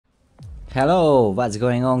Hello, what's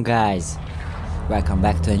going on, guys? Welcome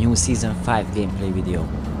back to a new Season 5 gameplay video.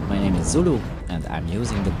 My name is Zulu and I'm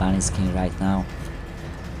using the bunny skin right now.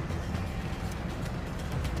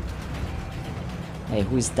 Hey,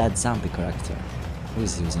 who is that zombie character? Who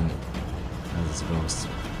is using it? Oh, this ghost.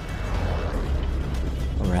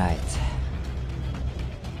 Alright.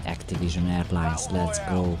 Activision Airlines, let's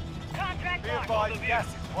go.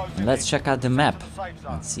 And let's check out the map.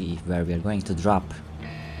 Let's see where we are going to drop.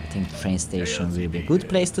 I think train station will be a good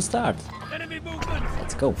place to start.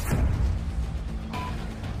 Let's go.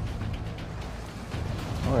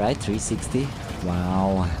 Alright, 360.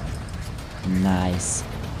 Wow. Nice.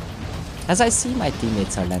 As I see, my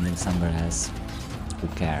teammates are landing somewhere else. Who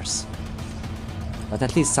cares? But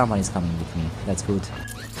at least someone is coming with me. That's good.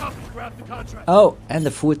 Oh, and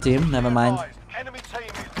the full team. Never mind.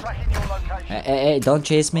 Hey, don't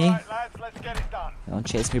chase me. Don't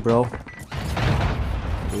chase me, bro.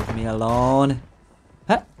 Leave me alone.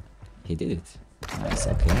 Huh? He did it. Nice,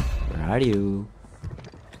 okay. Where are you?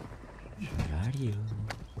 Where are you?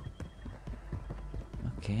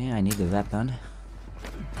 Okay, I need a weapon.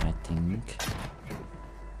 I think.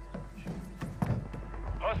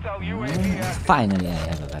 Finally I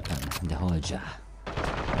have a weapon. The Holja.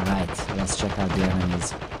 Alright, let's check out the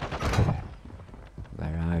enemies.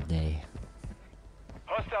 Where are they?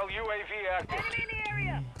 Hostile UAV active.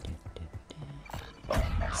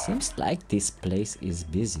 Seems like this place is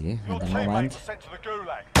busy at the moment.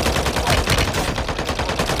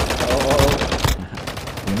 Oh.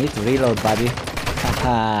 You need to reload, buddy.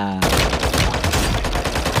 Haha.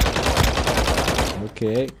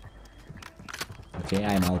 Okay. Okay,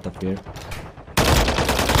 I'm out of here.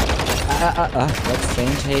 That's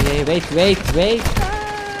strange. Hey, wait.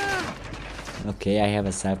 Okay, I have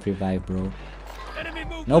a self-revive, bro.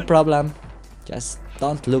 No problem. Just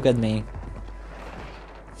don't look at me.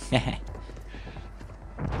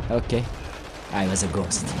 Okay, I was a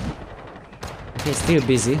ghost. Okay, still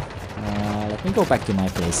busy. Let me go back to my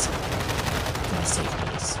place. To my safe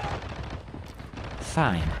place.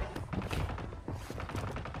 Fine. Okay.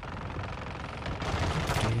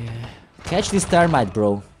 Catch this termite,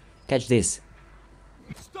 bro. Catch this.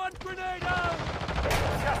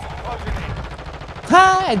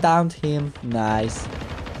 Ha! I downed him. Nice.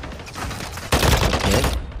 Okay.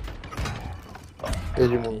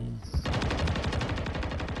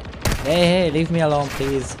 Hey, leave me alone,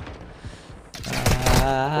 please.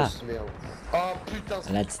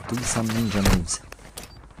 Let's do some ninja moves.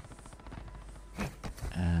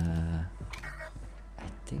 I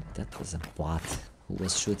think that was a bot who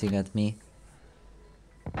was shooting at me.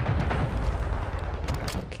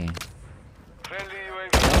 Okay.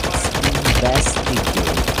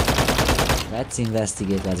 Let's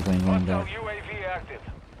investigate what's going on there.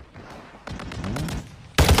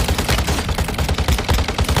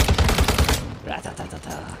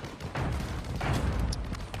 Ratatatata.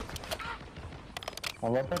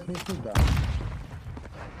 On va pas te laisser là.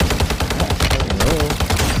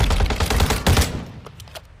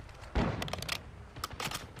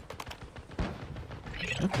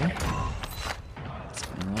 Okay. What's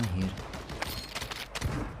going on here?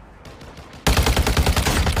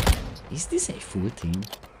 Is this a full team?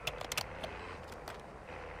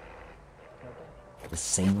 The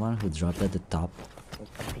same one who dropped at the top?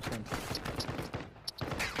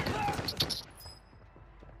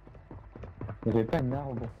 Il n'y avait pas une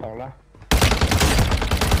arbre par là.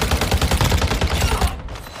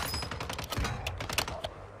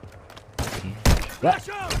 Okay.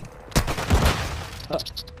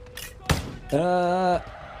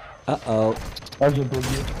 Uh-oh. Ah, j'ai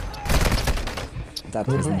bugué. That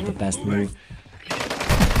was not the best move.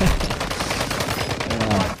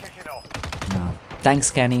 No.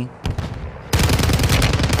 Thanks, Kenny.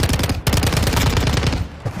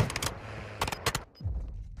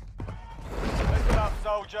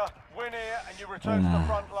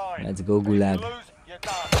 Let's go, Gulag.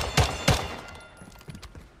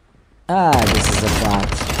 This is a bot.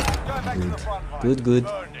 Good.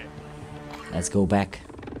 Let's go back.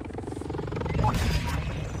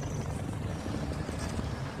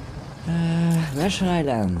 Where should I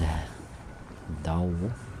land?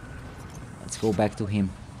 Down. Let's go back to him.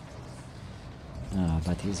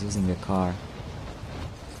 But he's using a car.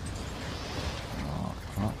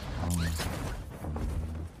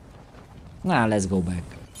 Let's go back.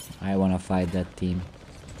 I wanna fight that team.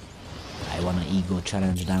 I wanna ego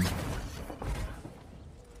challenge them.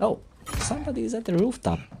 Oh, somebody is at the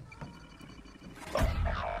rooftop.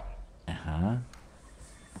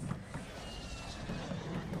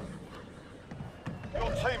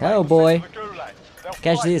 Hello, boy.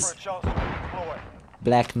 Catch this.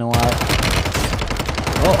 Black Noir.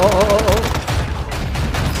 Oh.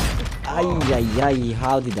 Ay,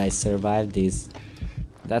 how did I survive this?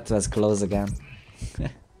 That was close again.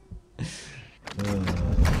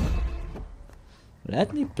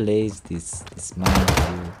 Let me place this mine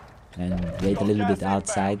here and wait a little bit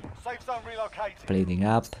outside. Safe zone relocated. Plating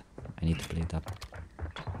up. I need to plate up.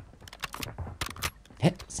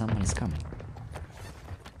 Hey, someone is coming.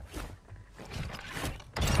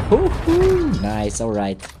 Woohoo! Nice,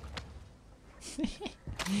 alright.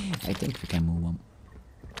 I think we can move on.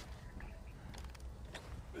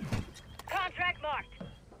 Contract marked.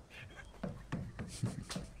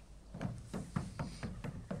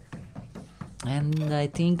 And I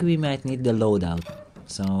think we might need the loadout.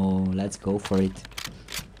 So let's go for it.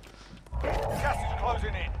 Gas is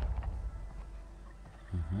closing in.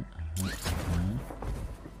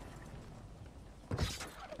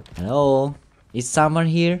 Hello? Is someone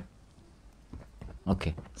here?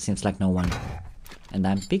 Okay, seems like no one. And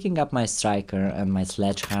I'm picking up my striker and my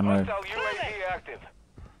sledgehammer. Hostile UAV active.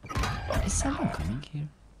 Is someone coming here?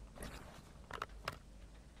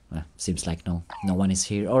 Seems like no one is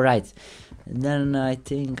here. Alright, then I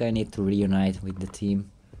think I need to reunite with the team.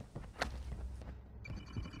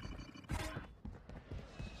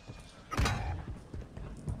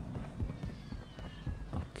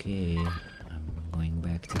 Okay, I'm going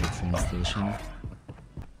back to the train station.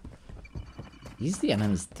 Is the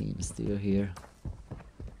enemy's team still here?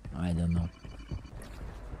 I don't know.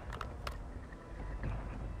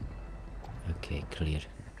 Okay, clear.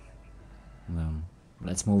 Well,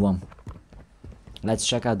 let's move on. Let's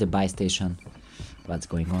check out the buy station. What's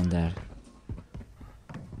going on there?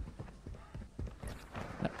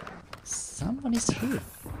 Someone is here.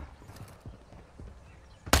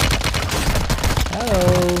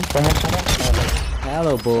 Hello.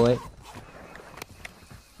 Hello, boy.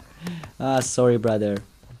 Sorry, brother.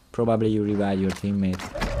 Probably you revived your teammate.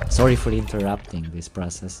 Sorry for interrupting this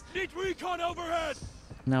process. Need recon overhead.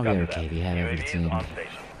 Now we're okay, we have everything.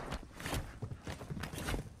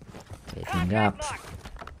 Plating up.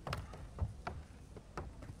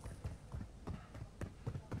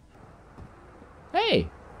 Hey!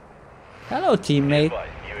 Hello, teammate.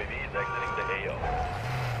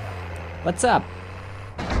 What's up?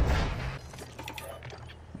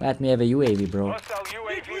 Let me have a UAV, bro. Hostile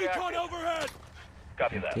UAV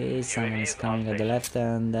active. Okay, someone is coming at the left,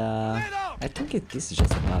 and I think this is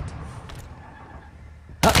just a bot.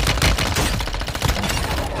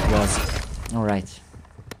 Was alright.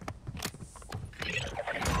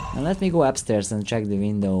 Now let me go upstairs and check the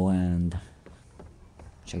window and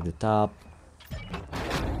check the top.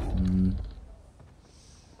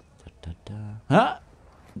 Huh?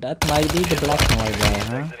 That might be the black Noir guy,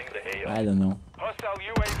 huh? I don't know. Hostile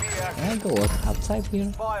UAV active. Can I go outside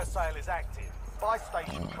here? Fire sale is active. Buy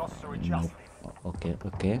station costs are No. adjusted.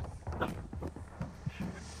 Okay.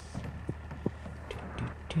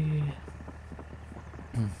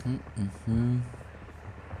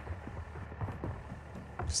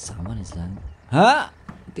 Someone is lying. Huh?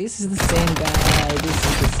 This is the same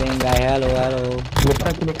guy. Hello.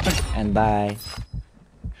 And bye.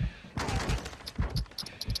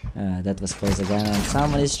 That was close again, and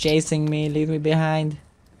someone is chasing me. Leave me behind.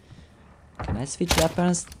 Can I switch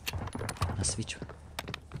weapons? I'll switch.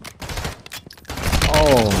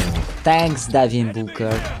 Oh, thanks, Davin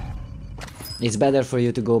Booker. It's better for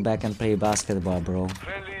you to go back and play basketball, bro.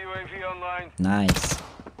 Friendly UAV online. Nice.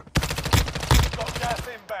 Got gas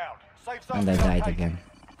inbound. Safe zone And I died relocated. again.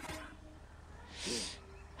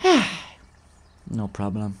 No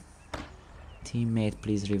problem. Teammate,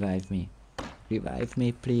 please revive me. Revive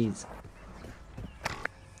me, please.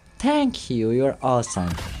 Thank you, you're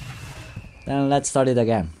awesome. Then let's start it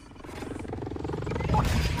again.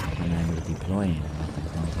 And I'm redeploying, but I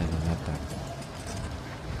don't have a weapon.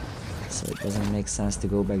 So it doesn't make sense to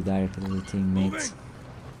go back directly to the teammates.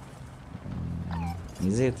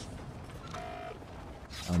 Is it?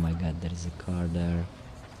 Oh my god, there is a car there.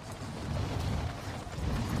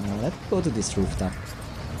 Let's go to this rooftop.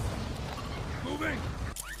 Moving.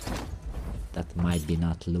 That might be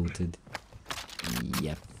not looted.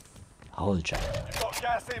 Yep. Hold job. Got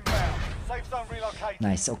gas inbound. Safe zone relocated.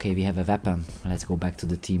 Nice, okay, we have a weapon. Let's go back to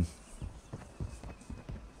the team.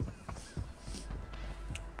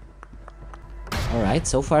 Alright,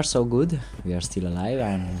 so far so good. We are still alive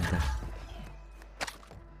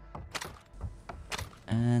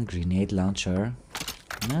and grenade launcher.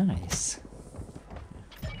 Nice.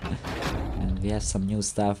 And we have some new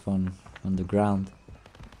stuff on the ground.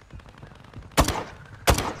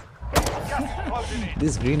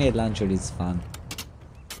 This grenade launcher is fun.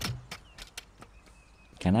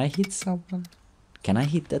 Can I hit someone? Can I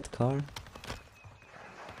hit that car?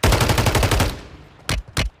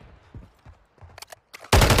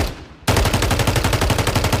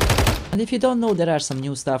 And if you don't know, there are some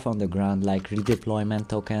new stuff on the ground like redeployment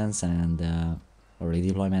tokens and or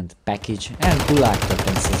redeployment package and gulag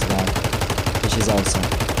tokens as well, which is awesome.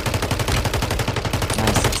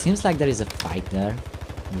 Nice. It seems like there is a fight there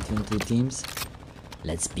between two teams.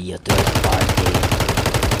 Let's be a third party.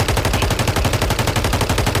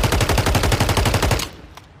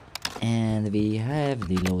 And we have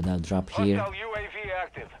the loadout drop here.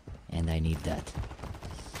 And I need that.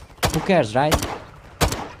 Who cares, right?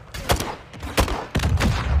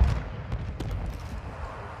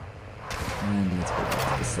 And let's go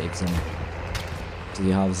back to the safe zone. To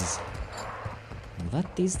the houses. What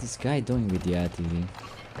is this guy doing with the ATV?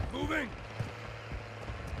 Moving.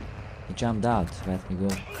 He jumped out. Let me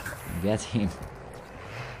go get him.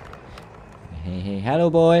 Hey, hey, hello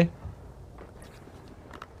boy.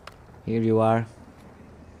 Here you are.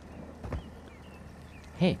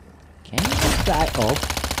 Hey, can you just die off?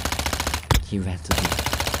 He went to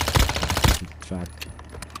the truck.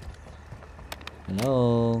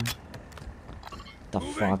 Hello. The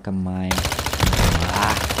fuck am I?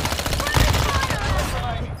 Ah.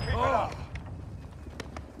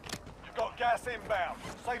 Got gas inbound.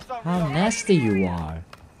 Safe zone How relocated. nasty you are.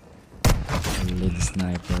 You little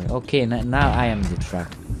sniper. Okay, now I am the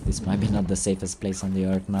truck. This might be not the safest place on the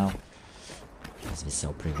earth now, as we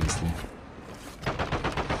saw previously.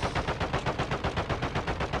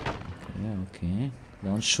 Yeah, okay.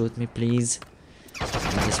 Don't shoot me, please.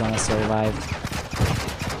 I just wanna survive.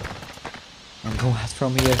 And go out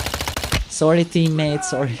from here. Sorry, teammate.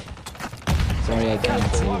 Sorry. Sorry, I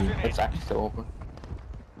can't save you. It's actually still open.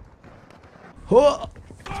 Oh!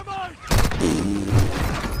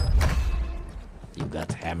 You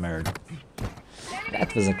got hammered.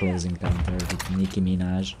 That was a close encounter with Nicki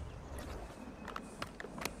Minaj.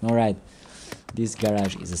 Alright. This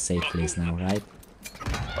garage is a safe place now, right?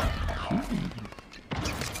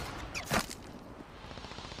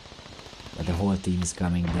 But the whole team is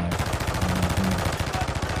coming there.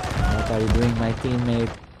 What are you doing, my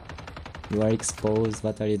teammate? You are exposed.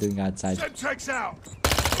 What are you doing outside? Checks out.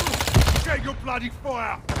 Get your bloody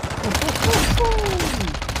fire.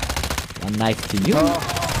 One knife to you.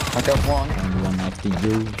 I got one. And one knife to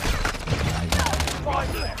you.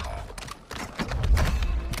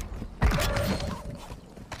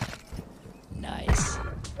 Nice.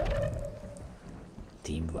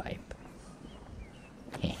 Team wipe.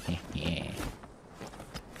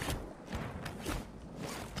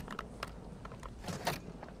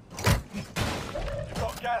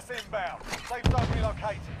 Got gas inbound. Safe zone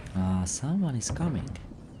relocated. Ah, someone is coming.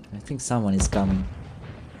 I think someone is coming.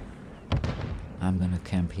 I'm gonna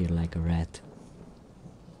camp here like a rat.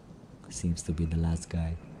 Seems to be the last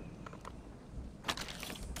guy.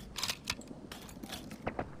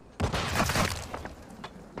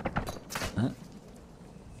 Huh?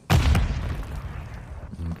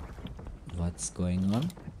 What's going on?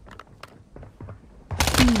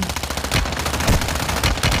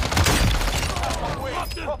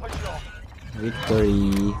 Proper job.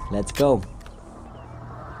 Victory! Let's go!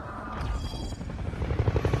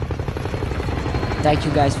 Thank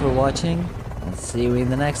you guys for watching, and see you in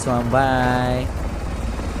the next one. Bye!